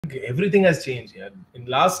think everything has changed. Yeah.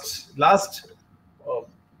 In uh,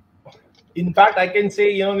 in fact, I can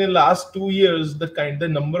say, in the last 2 years, the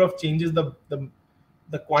number of changes,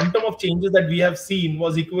 the quantum of changes that we have seen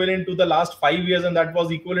was equivalent to the last 5 years, and that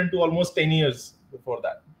was equivalent to almost 10 years before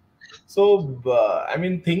that. So, I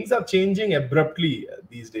mean, things are changing abruptly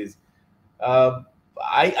these days. Uh,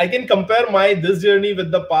 I can compare this journey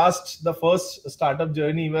with the first startup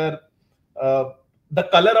journey, where uh, the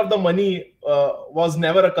color of the money was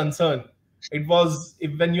never a concern. It was,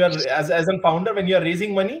 if when you are as a founder, when you are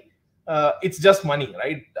raising money, it's just money,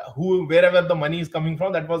 right? Wherever the money is coming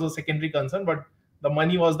from, that was a secondary concern, but the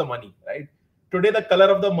money was the money, right? Today, the color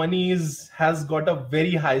of the money has got a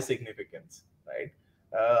very high significance, right?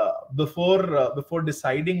 Before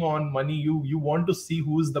deciding on money, you want to see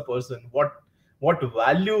who is the person, what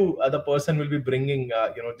value the person will be bringing,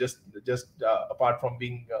 just apart from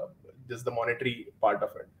being just the monetary part of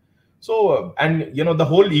it. So and the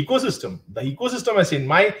whole ecosystem has changed.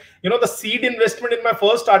 The seed investment in my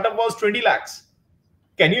first startup was 20 lakhs.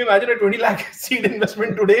 Can you imagine a 20 lakh seed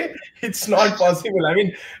investment today? It's not possible. I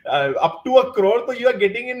mean, up to a crore, so you are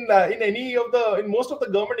getting in most of the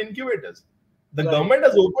government incubators. The government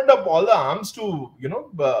has opened up all the arms to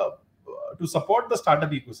to support the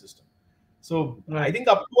startup ecosystem. So I think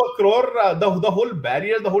up to a crore, the whole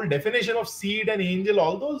barrier, the whole definition of seed and angel,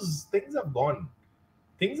 all those things have gone.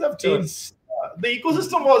 Things have changed. The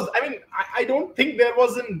ecosystem was. I mean, I don't think there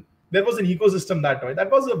was an ecosystem that way. That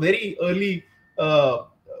was a very uh,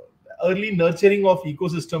 early nurturing of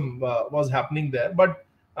ecosystem was happening there. But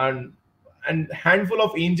and handful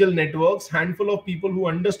of angel networks, handful of people who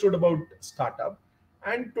understood about startup.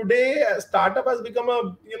 And today, startup has become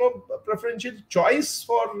a preferential choice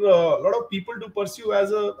for a lot of people to pursue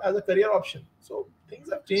as a career option. So things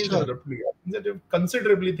have changed abruptly.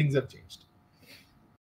 Considerably, things have changed.